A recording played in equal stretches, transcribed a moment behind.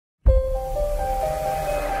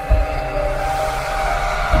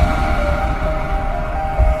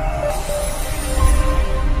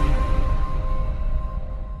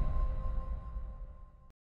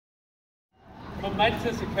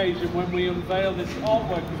occasion when we unveil this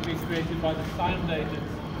artwork that's been created by the sound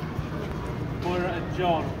agents, Moira and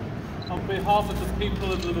John, on behalf of the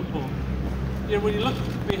people of Liverpool. You know, when you look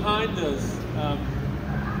behind us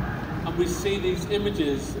and we see these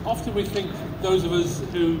images, often we think those of us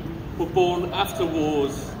who were born after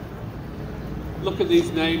wars look at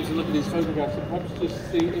these names and look at these photographs and perhaps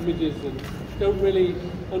just see images and don't really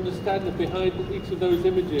understand that behind each of those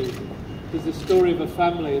images there's a story of a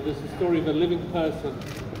family, there's a story of a living person.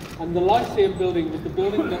 And the Lyceum building was the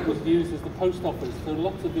building that was used as the post office, so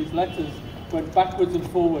lots of these letters went backwards and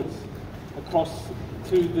forwards across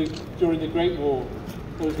during the Great War.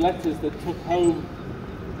 Those letters that took home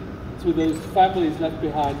to those families left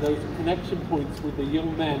behind, those connection points with the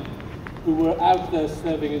young men who were out there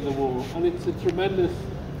serving in the war. And it's a tremendous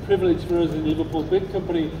privilege for us in Liverpool BID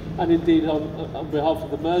Company, and indeed on behalf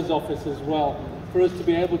of the Mayor's office as well, for us to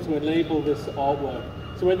be able to enable this artwork.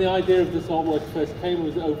 So when the idea of this artwork first came, it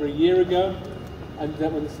was over a year ago, and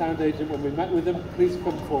when the sound agent, when we met with them, please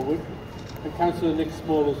come forward, and Councillor Nick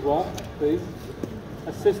Small as well, please.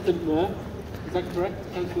 Assistant Mayor, is that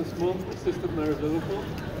correct, Councillor Small? Assistant Mayor of Liverpool.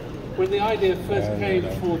 When the idea first came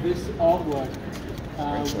for this artwork,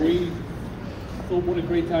 we thought what a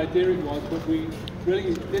great idea it was, but we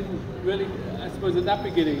didn't, I suppose at that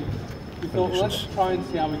beginning, we thought, well, let's try and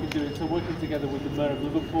see how we can do it. So working together with the Mayor of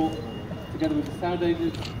Liverpool, together with the sound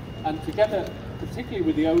agents, and together, particularly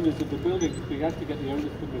with the owners of the building, because we had to get the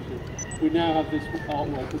owners' permission, we now have this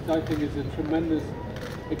artwork, which I think is a tremendous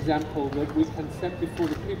example that we can set before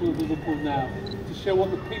the people of Liverpool now, to show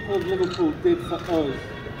what the people of Liverpool did for us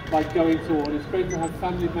by going to war. And it's great to have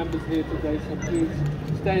family members here today, so please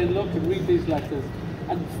stay and look and read these letters,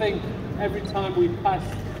 and think every time we pass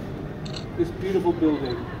this beautiful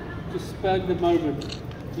building, just spend the moment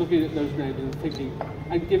looking at those names and thinking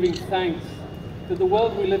and giving thanks that the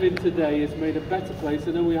world we live in today is made a better place.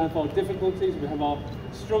 I know we have our difficulties, we have our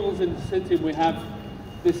struggles in the city, and we have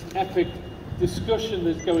this epic discussion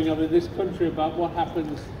that's going on in this country about what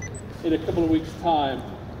happens in a couple of weeks' time.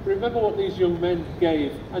 But remember what these young men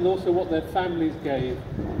gave, and also what their families gave,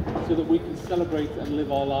 so that we can celebrate and live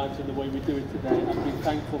our lives in the way we do it today, and be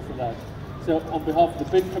thankful for that. So on behalf of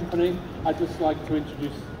the BID Company, I'd just like to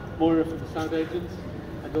introduce Moira from the sound agents,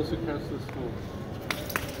 and also Councillor Small.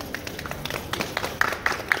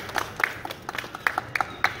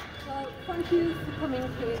 Well, thank you for coming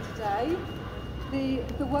here today.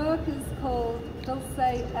 The work is called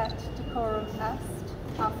Dolce et Decorum Est,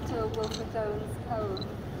 after Wilfrid Owen's poem.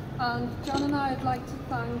 And John and I would like to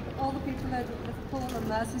thank all the people at Liverpool and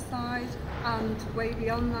Merseyside, and way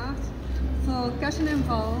beyond that, for getting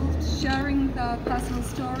involved, sharing their personal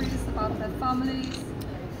stories about their families,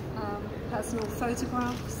 personal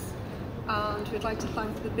photographs, and we'd like to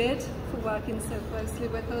thank the BID for working so closely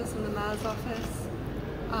with us in the Mayor's office.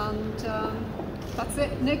 And that's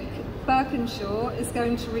it. Nick Birkinshaw is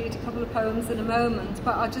going to read a couple of poems in a moment,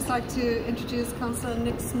 but I'd just like to introduce Councillor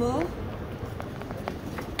Nick Small.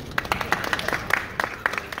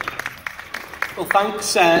 Well,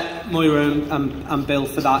 thanks Moira and Bill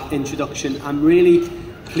for that introduction. I'm really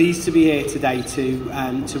pleased to be here today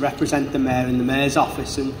to represent the Mayor in the Mayor's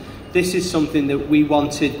office, and this is something that we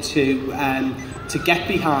wanted to get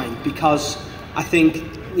behind, because I think,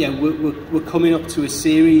 you know, we're coming up to a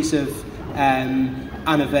series of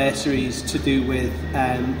anniversaries to do with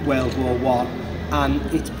World War I, and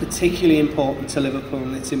it's particularly important to Liverpool,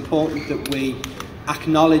 and it's important that we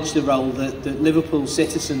acknowledge the role that Liverpool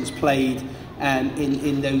citizens played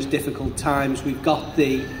in those difficult times. We've got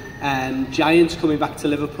the Giants coming back to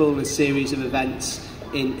Liverpool, a series of events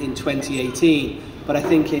in 2018, but I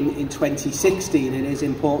think in 2016 it is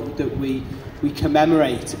important that we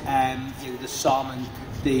commemorate you know, the Somme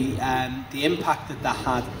and the impact that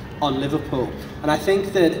had on Liverpool. And I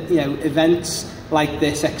think that, you know, events like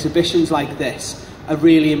this, exhibitions like this, are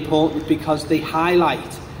really important because they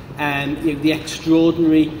highlight you know, the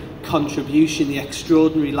extraordinary contribution, the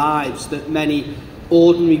extraordinary lives that many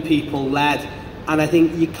ordinary people led. And I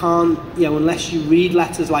think you can't, you know, unless you read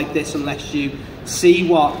letters like this, unless you see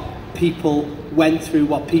what people went through,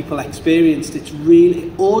 what people experienced, it's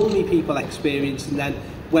really ordinary people experienced and then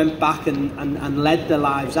went back and led their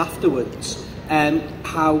lives afterwards.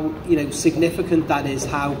 How, you know, significant that is,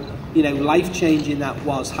 how, you know, life-changing that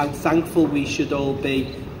was, how thankful we should all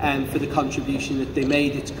be for the contribution that they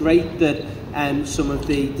made. It's great that some of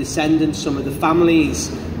the descendants, some of the families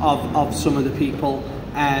of some of the people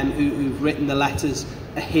who've written the letters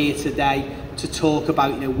are here today to talk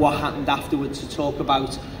about, you know, what happened afterwards, to talk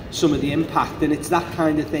about some of the impact. And it's that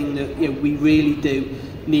kind of thing that, you know, we really do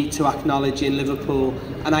need to acknowledge in Liverpool,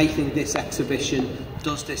 and I think this exhibition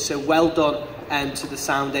does this. So well done to the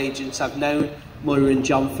sound agents. I've known Moira and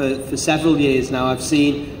John for several years now. I've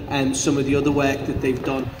seen some of the other work that they've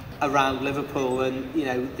done around Liverpool, and you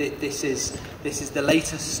know, this is the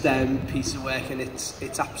latest piece of work, and it's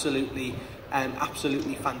absolutely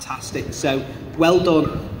fantastic. So well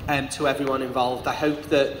done to everyone involved. I hope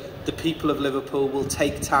that the people of Liverpool will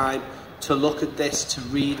take time to look at this, to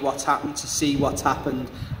read what's happened, to see what's happened,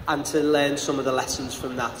 and to learn some of the lessons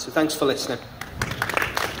from that. So thanks for listening.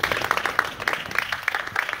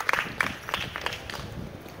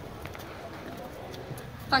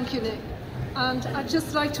 Thank you, Nick. And I'd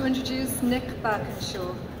just like to introduce Nick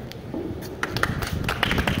Birkinshaw.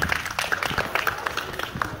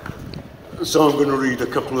 So I'm going to read a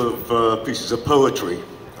couple of pieces of poetry.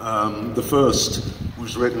 The first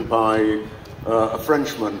was written by a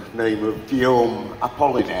Frenchman named Guillaume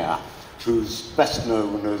Apollinaire, who's best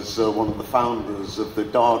known as one of the founders of the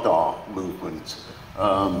Dada movement.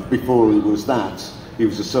 Before he was that, he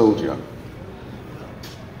was a soldier.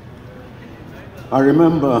 I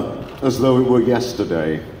remember, as though it were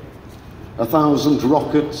yesterday, 1,000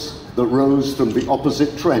 rockets that rose from the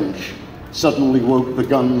opposite trench suddenly woke the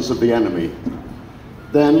guns of the enemy.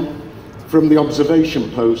 Then, from the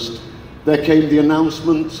observation post, there came the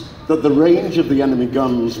announcement that the range of the enemy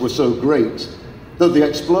guns were so great that the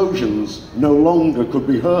explosions no longer could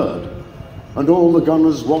be heard, and all the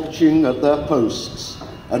gunners watching at their posts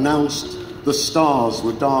announced the stars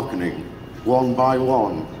were darkening, one by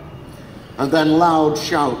one. And then loud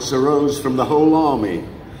shouts arose from the whole army.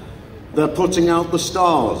 They're putting out the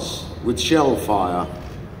stars with shell fire.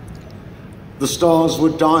 The stars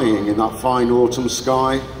were dying in that fine autumn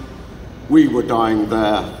sky. We were dying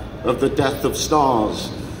there of the death of stars.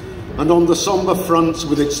 And on the sombre front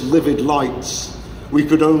with its livid lights, we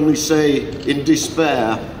could only say in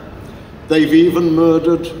despair, they've even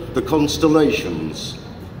murdered the constellations.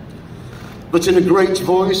 But in a great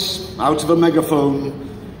voice, out of a megaphone,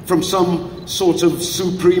 from some sort of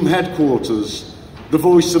supreme headquarters, the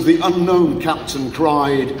voice of the unknown captain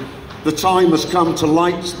cried, the time has come to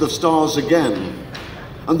light the stars again.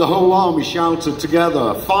 And the whole army shouted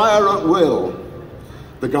together, fire at will.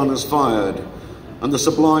 The gunners fired, and the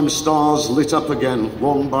sublime stars lit up again,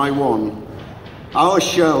 one by one. Our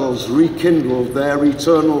shells rekindled their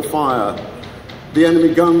eternal fire. The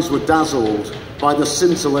enemy guns were dazzled by the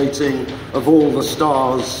scintillating of all the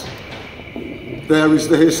stars. There is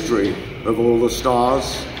the history of all the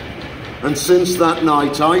stars. And since that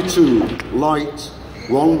night, I too light,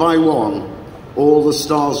 one by one, all the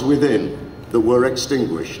stars within that were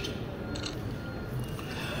extinguished.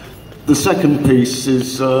 The second piece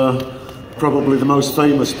is probably the most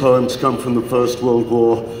famous poem to come from the First World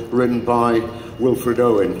War, written by Wilfrid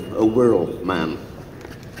Owen, a Wirral man.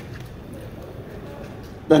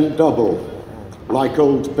 Bent double, like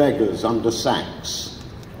old beggars under sacks,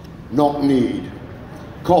 knock-kneed,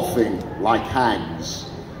 coughing like hags,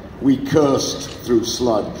 we cursed through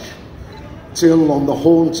sludge, till on the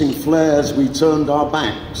haunting flares we turned our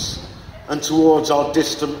backs, and towards our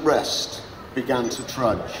distant rest began to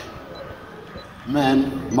trudge.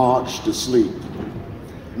 Men marched asleep.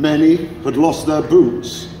 Many had lost their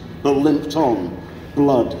boots, but limped on,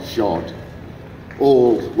 blood-shod.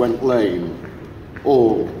 All went lame,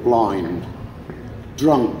 all blind,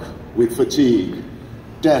 drunk with fatigue,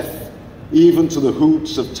 deaf even to the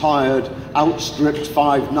hoots of tired, outstripped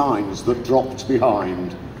 5-9s that dropped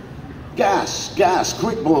behind. Gas, gas,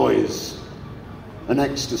 quick boys! An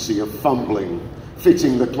ecstasy of fumbling,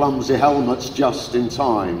 fitting the clumsy helmets just in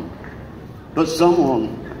time. But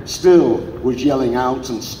someone still was yelling out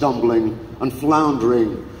and stumbling and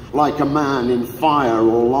floundering like a man in fire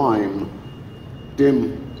or lime.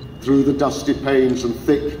 Dim through the dusty panes and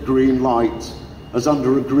thick green light, as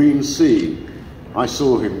under a green sea, I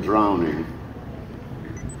saw him drowning.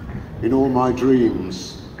 In all my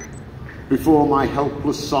dreams, before my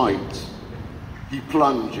helpless sight, he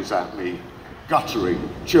plunges at me, guttering,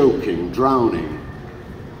 choking, drowning.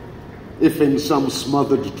 If in some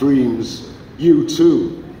smothered dreams you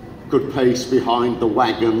too could pace behind the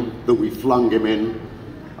wagon that we flung him in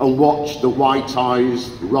and watch the white eyes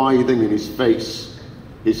writhing in his face,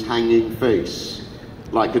 his hanging face,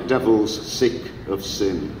 like a devil's sick of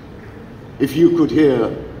sin. If you could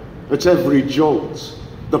hear, at every jolt,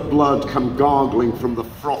 the blood come gargling from the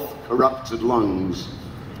froth-corrupted lungs,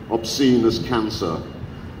 obscene as cancer,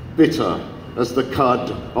 bitter as the cud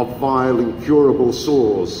of vile, incurable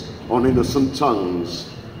sores on innocent tongues,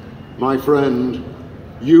 my friend,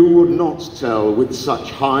 you would not tell with such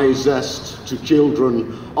high zest to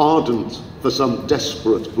children ardent for some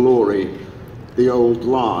desperate glory the old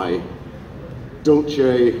lie,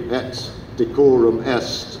 Dolce et Decorum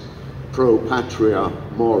Est, pro patria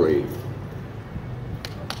mori.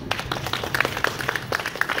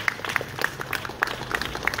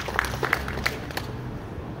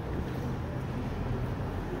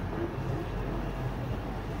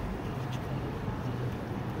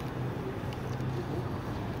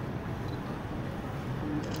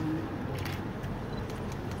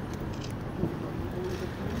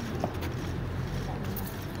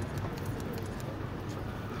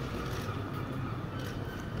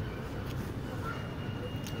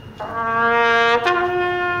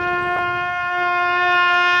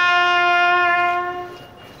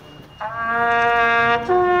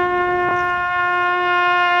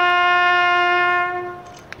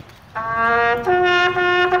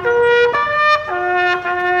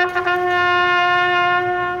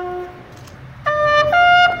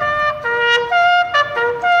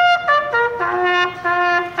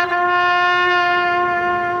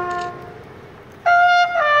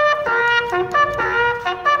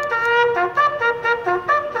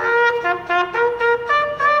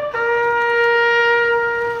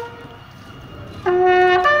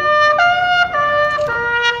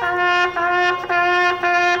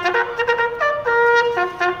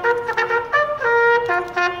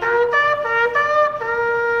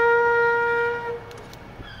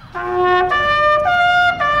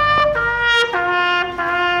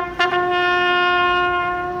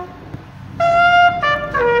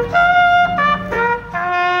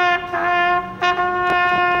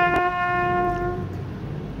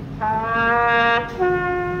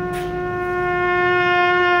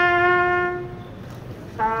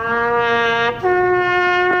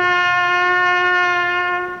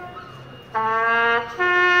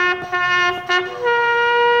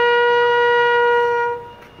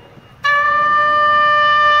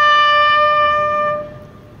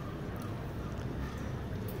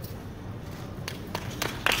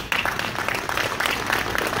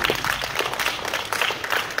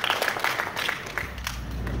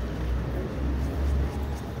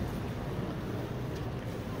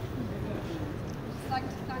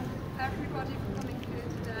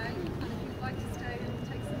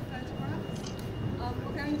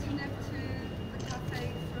 We're going to